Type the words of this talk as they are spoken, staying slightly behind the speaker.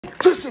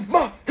Testin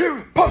my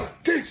Harry Potter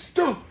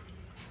Gangster.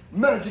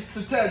 Magic,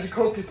 Satagic,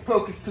 hocus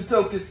pocus,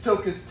 totocus,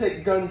 tocus,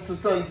 take guns to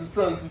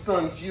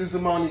sons, use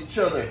them on each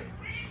other.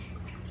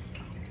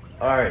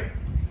 Alright.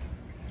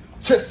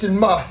 Testin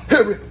my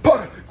Harry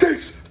Potter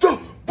Gangster,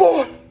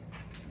 boy.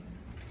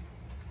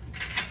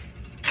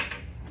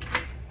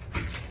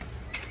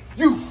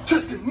 You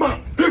testing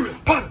my Harry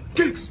Potter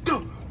Gangster,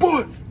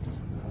 boy.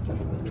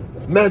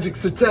 Magic,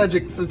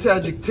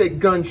 Satagic, take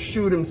guns,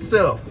 shoot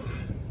himself.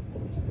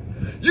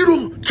 You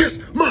don't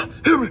test my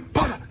Harry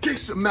Potter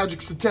Gangster. Magic,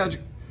 Satagic,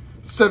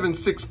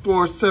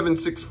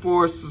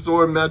 764,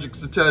 Zor, Magic,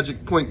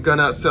 Satagic, point gun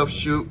out, self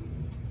shoot.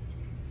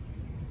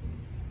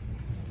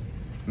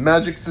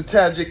 Magic,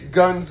 Satagic,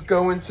 guns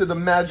go into the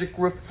magic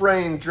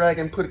refrain.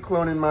 Dragon, put a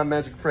clone in my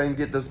magic frame,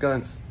 get those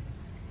guns.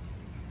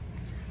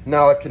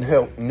 Now I can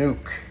help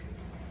nuke.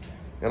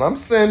 And I'm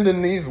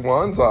sending these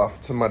ones off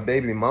to my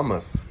baby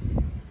mamas.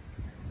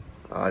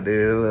 Oh,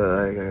 dude, look,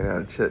 I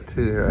gotta check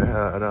too.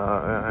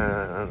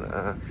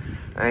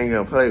 I ain't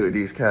gonna play with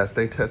these cats.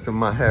 They tested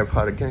my Harry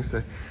Potter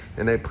Gangster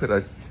and they put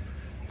a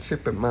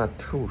chip in my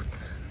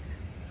tooth.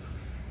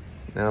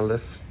 Now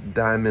let's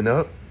diamond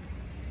up.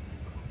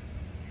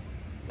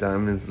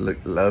 Diamonds look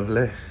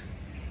lovely.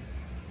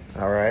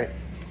 All right.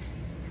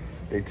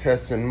 They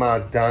testing my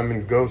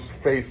diamond ghost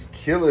face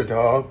killer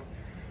dog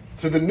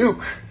to the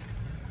nuke.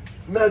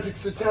 Magic,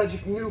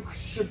 Satagic, nuke,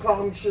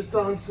 Shapam,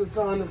 Shazan,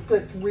 Sazan,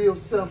 effect, real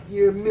self,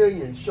 year,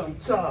 million,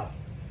 Shanta.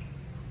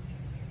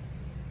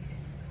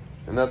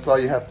 And that's all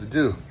you have to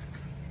do.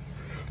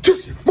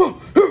 Just my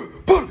Harry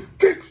Potter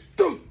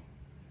Gangster.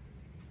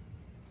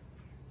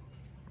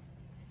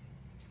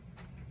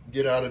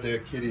 Get out of there,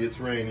 kitty, it's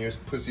rain. You're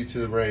pussy to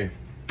the rain.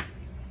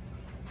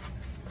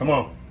 Come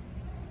on.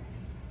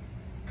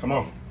 Come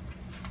on.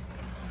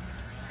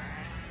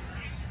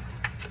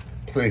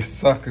 Play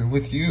soccer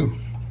with you.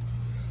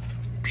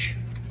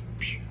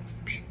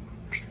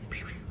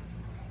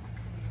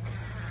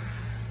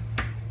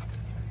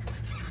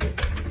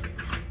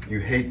 You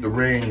hate the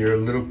rain, you're a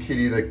little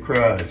kitty that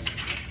cries.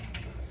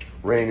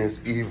 Rain is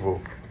evil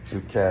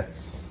to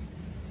cats.